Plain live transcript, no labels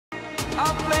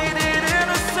I played it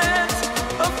innocent,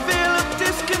 a feel of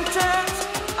discontent.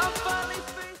 I finally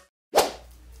faced.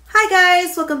 Hi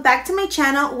guys, welcome back to my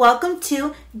channel. Welcome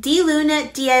to Luna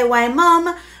DIY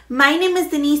Mom. My name is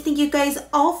Denise. Thank you guys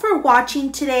all for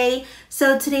watching today.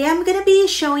 So today I'm going to be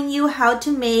showing you how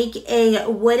to make a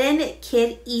wooden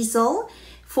kid easel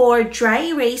for dry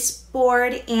erase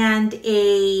board and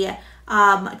a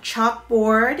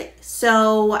chalkboard.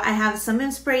 So I have some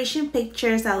inspiration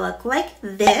pictures that look like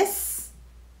this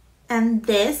and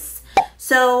this.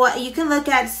 So you can look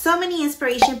at so many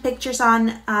inspiration pictures on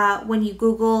when you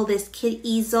Google this kid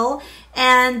easel,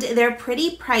 and they're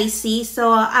pretty pricey.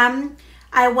 So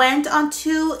I went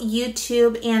onto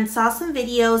YouTube and saw some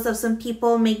videos of some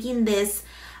people making this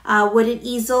wooden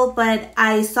easel, but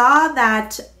I saw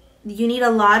that you need a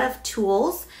lot of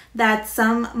tools that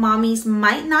some mommies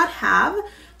might not have.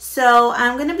 So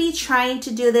I'm going to be trying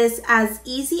to do this as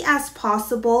easy as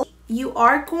possible. You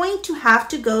are going to have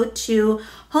to go to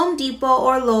Home Depot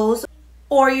or Lowe's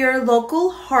or your local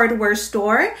hardware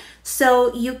store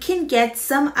so you can get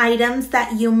some items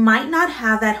that you might not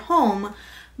have at home.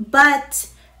 But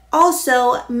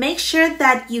also make sure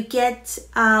that you get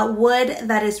wood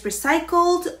that is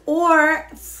recycled or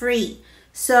free.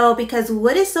 So because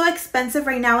wood is so expensive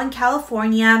right now in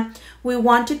California, we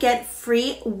want to get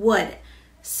free wood.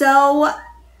 So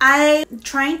I'm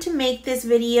trying to make this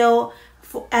video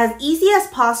as easy as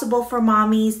possible for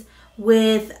mommies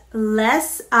with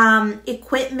less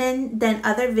equipment than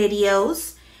other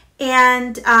videos,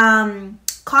 and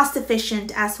cost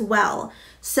efficient as well.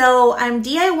 So I'm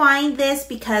DIYing this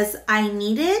because I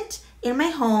need it in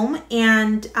my home,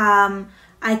 and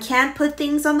I can't put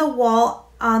things on the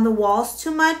walls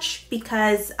too much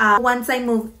because once I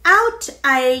move out,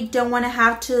 I don't want to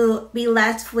have to be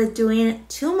left with doing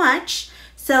too much.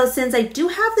 So since I do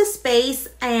have the space,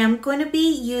 I am going to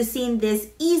be using this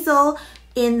easel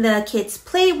in the kids'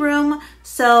 playroom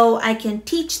so I can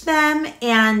teach them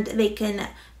and they can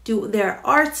do their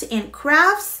arts and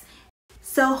crafts.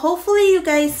 So hopefully you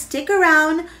guys stick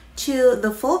around to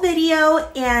the full video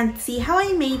and see how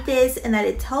I made this and that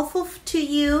it's helpful to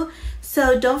you.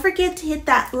 So don't forget to hit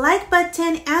that like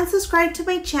button and subscribe to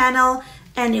my channel,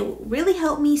 and it will really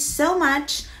help me so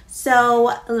much.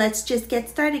 So let's just get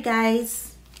started, guys.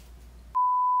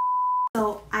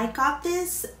 So I got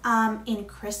this in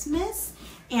Christmas,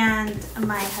 and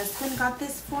my husband got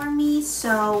this for me.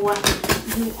 So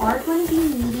you are going to be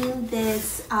needing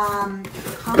this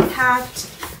compact,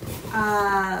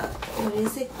 what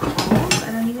is it called?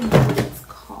 I don't even know what it's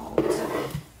called.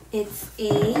 It's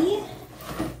a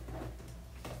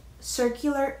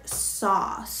circular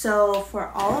saw. So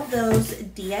for all of those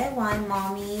DIY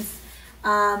mommies,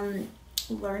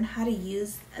 learn how to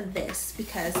use this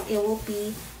because it will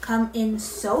come in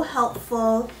so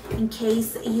helpful in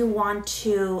case you want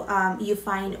to you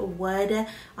find wood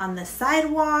on the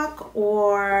sidewalk,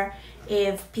 or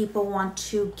if people want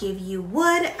to give you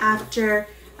wood after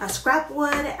scrap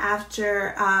wood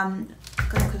after a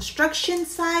construction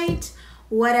site,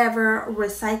 whatever.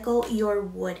 Recycle your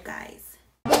wood, guys.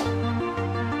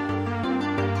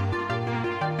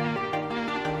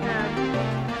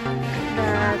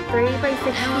 3 by 16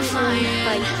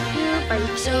 by 2 by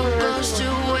 4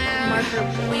 marker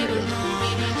board.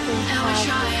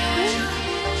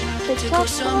 The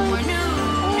chalkboard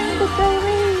and the dry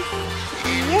erase.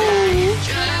 Yay!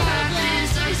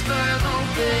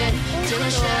 Till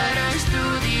it shatters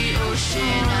through the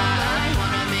ocean. I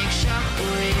wanna make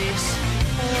shockwaves.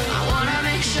 I wanna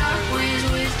make shockwaves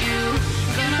with you.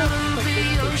 Gonna move the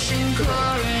ocean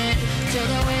current till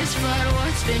the waves flood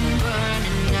what's been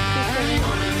burning. I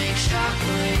wanna make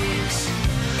shockwaves.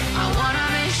 I wanna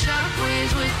make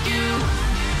shockwaves with you.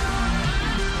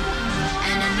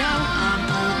 And I know I'm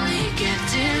only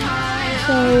getting higher.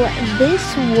 So this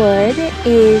wood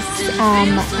is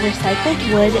recycled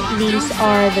wood. These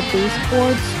are the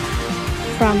baseboards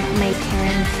from my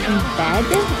parents' bed,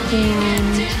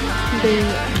 and they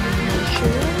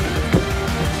measure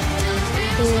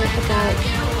for about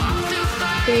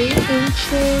 3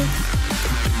 inches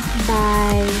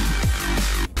by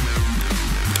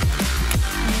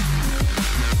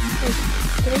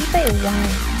 3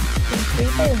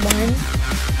 by 1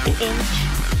 inch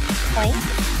plank,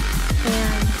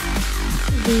 and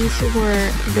these were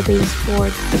the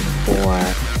baseboards for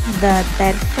the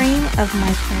bed frame of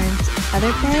my parents'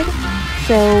 other bed.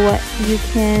 So you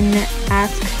can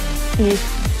ask if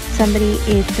somebody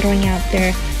is throwing out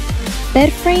their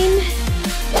bed frame.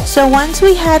 So once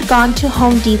we had gone to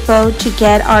Home Depot to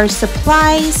get our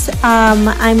supplies,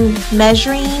 I'm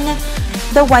measuring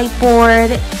the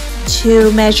whiteboard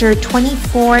to measure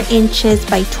 24 inches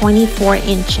by 24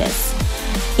 inches.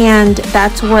 and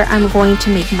that's where I'm going to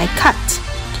make my cut.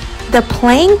 The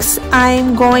planks,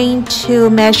 I'm going to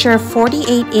measure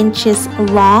 48 inches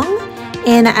long,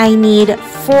 and I need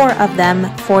 4 of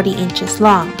them 40 inches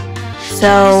long.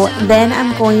 So then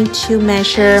I'm going to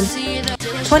measure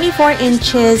 24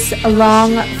 inches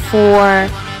long for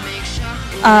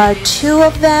 2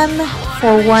 of them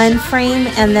for one frame,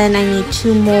 and then I need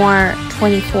 2 more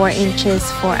 24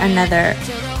 inches for another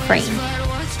frame.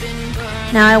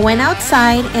 Now I went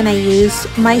outside and I used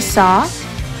my saw,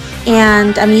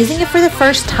 and I'm using it for the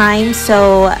first time,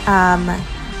 so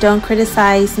don't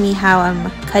criticize me how I'm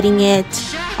cutting it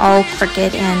all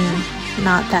crooked and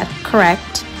not that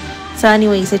correct. So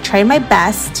anyways, I tried my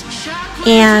best,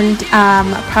 and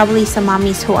probably some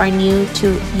mommies who are new to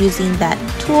using that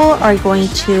tool are going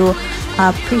to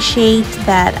appreciate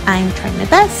that I'm trying my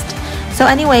best. So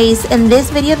anyways, in this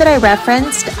video that I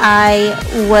referenced, I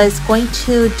was going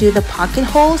to do the pocket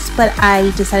holes, but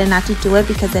I decided not to do it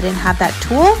because I didn't have that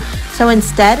tool. So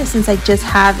instead, since I just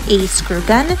have a screw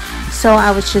gun, so I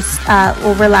was just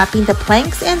overlapping the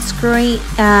planks and screwing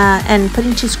and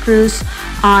putting 2 screws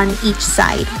on each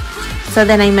side. So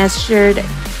then I measured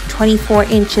 24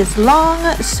 inches long,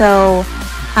 so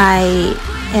I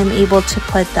am able to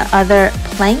put the other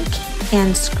plank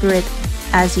and screw it,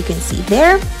 as you can see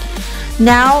there.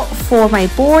 Now for my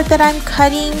board that I'm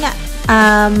cutting,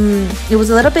 it was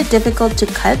a little bit difficult to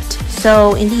cut,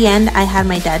 so in the end I had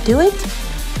my dad do it,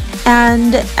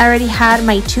 and I already had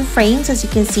my 2 frames, as you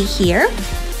can see here.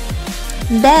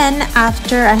 Then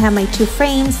after I have my 2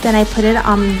 frames, then I put it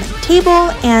on the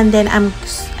table, and then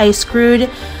I screwed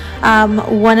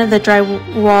one of the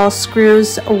drywall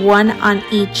screws, one on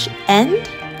each end.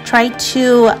 Try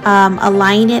to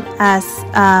align it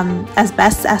as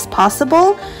best as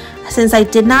possible. Since I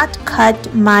did not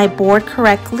cut my board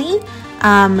correctly,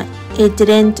 it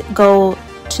didn't go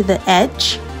to the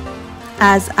edge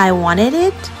as I wanted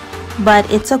it, but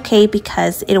it's okay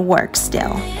because it works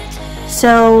still.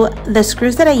 So the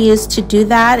screws that I used to do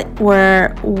that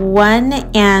were 1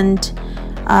 and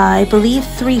I believe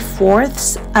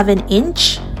 3/4 of an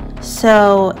inch.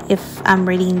 So if I'm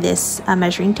reading this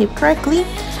measuring tape correctly.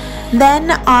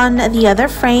 Then on the other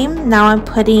frame, now I'm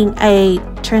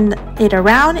turn it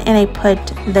around and I put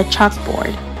the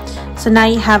chalkboard. So now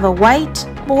you have a white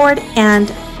board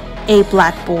and a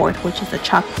black board, which is the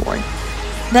chalkboard.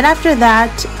 Then after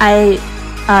that, I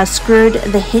screwed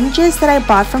the hinges that I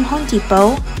bought from Home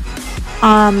Depot.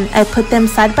 I put them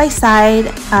side by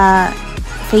side,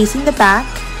 facing the back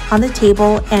on the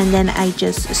table, and then I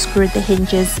just screwed the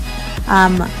hinges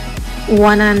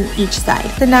one on each side.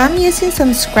 So now I'm using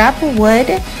some scrap wood,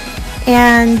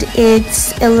 and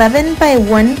it's 11 by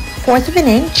 1/4 of an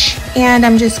inch, and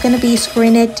I'm just going to be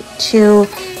screwing it to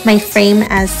my frame,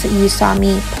 as you saw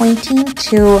me pointing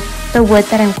to the wood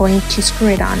that I'm going to screw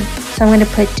it on. So I'm going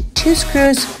to put 2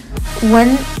 screws,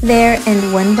 one there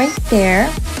and one right there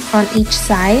on each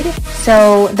side,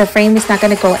 so the frame is not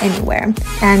going to go anywhere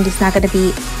and it's not going to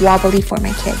be wobbly for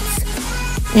my kids,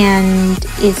 and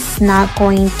it's not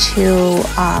going to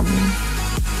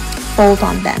fold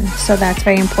on them. So that's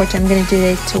very important. I'm going to do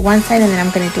it to one side and then I'm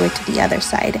going to do it to the other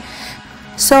side.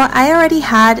 So I already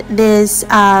had this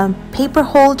paper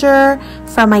holder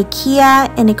from IKEA,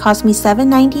 and it cost me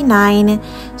 $7.99.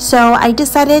 So I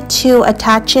decided to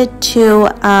attach it to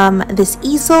this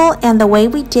easel, and the way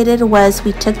we did it was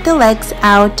we took the legs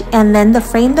out, and then the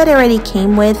frame that already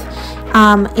came with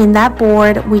in that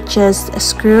board, we just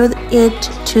screwed it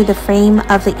to the frame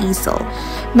of the easel.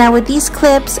 Now with these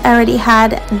clips, I already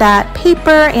had that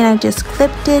paper and I just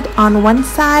clipped it on one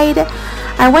side.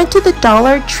 I went to the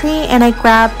Dollar Tree and I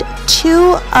grabbed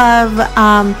 2 of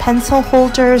pencil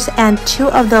holders and 2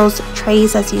 of those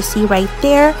trays, as you see right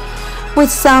there,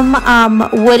 with some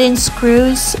wooden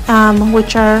screws,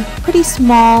 which are pretty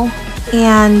small,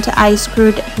 and I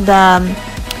screwed the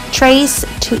trays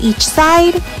to each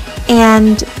side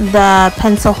and the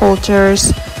pencil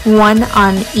holders one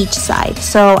on each side,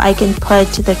 so I can put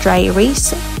the dry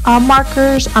erase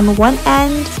markers on one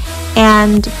end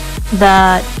and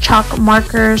the chalk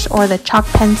markers or the chalk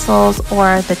pencils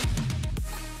or the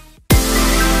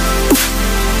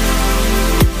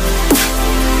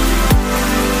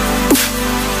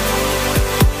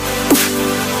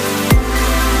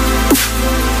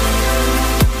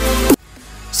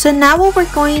So now what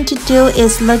we're going to do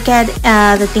is look at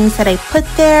the things that I put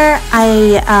there.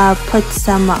 I put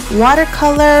some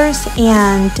watercolors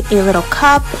and a little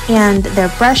cup and their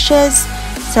brushes,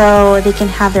 so they can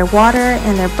have their water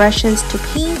and their brushes to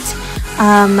paint.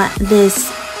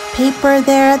 This paper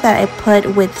there that I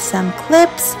put with some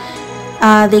clips,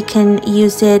 they can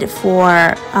use it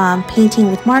for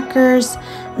painting with markers.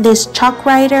 This chalk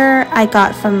writer I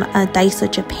got from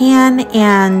Daiso Japan,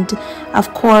 and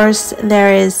of course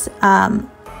there is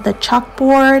the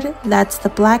chalkboard, that's the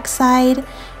black side,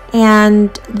 and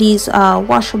these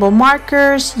washable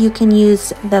markers you can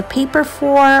use the paper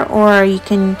for, or you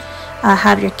can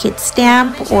have your kids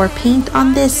stamp or paint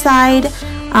on this side.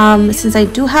 Since I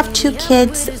do have 2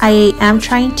 kids, I am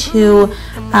trying to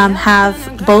have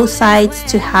both sides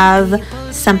to have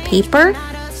some paper.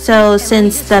 So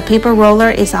since the paper roller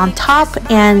is on top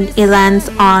and it lands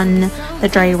on the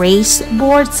dry erase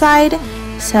board side,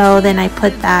 so then I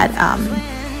put that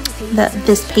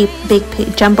this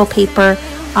big jumbo paper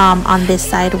on this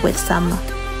side with some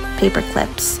paper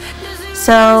clips.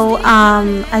 So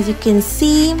as you can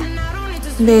see,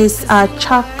 this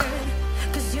chalk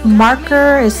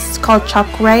marker is called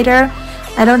chalk writer.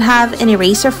 I don't have an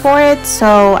eraser for it,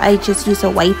 so I just use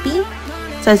a wipey.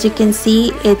 So as you can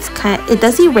see, it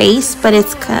does erase, but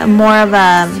it's more of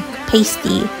a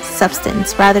pasty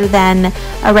substance rather than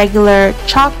a regular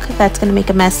chalk that's going to make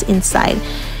a mess inside.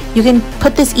 You can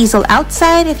put this easel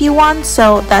outside if you want,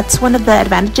 so that's one of the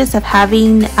advantages of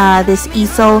having this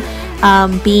easel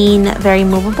being very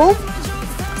movable.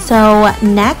 So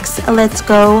next, let's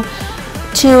go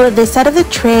to this side of the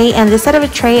tray, and this side of the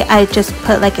tray I just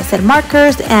put, like I said,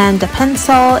 markers and a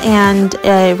pencil and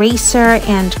eraser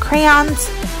and crayons.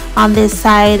 On this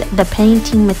side, the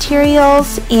painting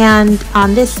materials, and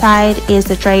on this side is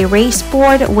the dry erase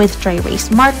board with dry erase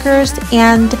markers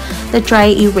and the dry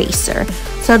eraser.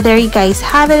 So there you guys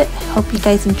have it. Hope you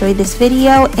guys enjoyed this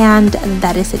video, and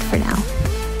that is it for now.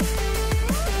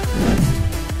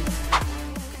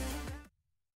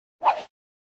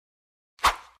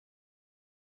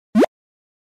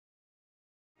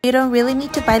 You don't really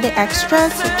need to buy the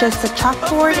extras, just the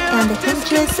chalkboard and the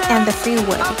hinges and the free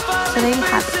wood. So there you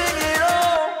have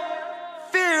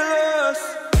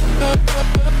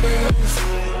it.